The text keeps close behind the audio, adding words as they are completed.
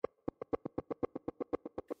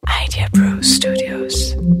Pro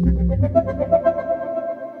Studios.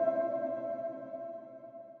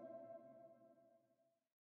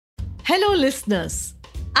 Hello, listeners.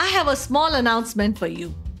 I have a small announcement for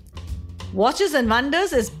you. Watches and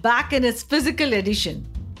Wonders is back in its physical edition.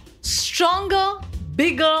 Stronger,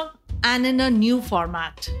 bigger, and in a new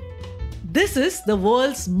format. This is the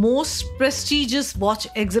world's most prestigious watch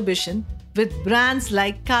exhibition with brands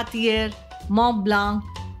like Cartier, Montblanc,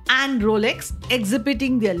 and Rolex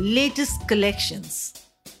exhibiting their latest collections.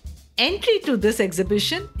 Entry to this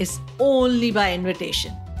exhibition is only by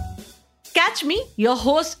invitation. Catch me, your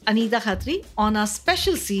host Anita Khatri, on our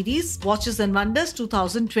special series Watches and Wonders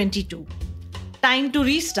 2022. Time to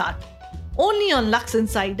restart. Only on Lux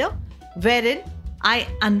Insider, wherein I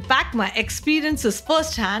unpack my experiences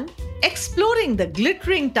firsthand, exploring the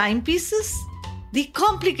glittering timepieces, the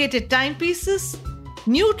complicated timepieces,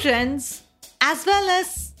 new trends, as well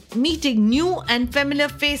as meeting new and familiar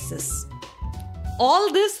faces.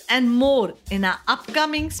 All this and more in our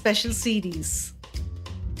upcoming special series.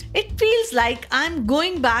 It feels like I'm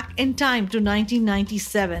going back in time to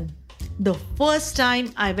 1997, the first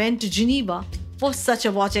time I went to Geneva for such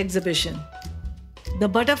a watch exhibition. The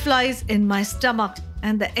butterflies in my stomach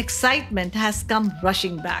and the excitement has come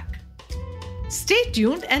rushing back. Stay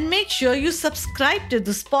tuned and make sure you subscribe to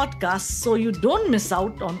this podcast so you don't miss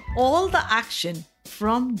out on all the action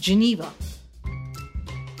from Geneva.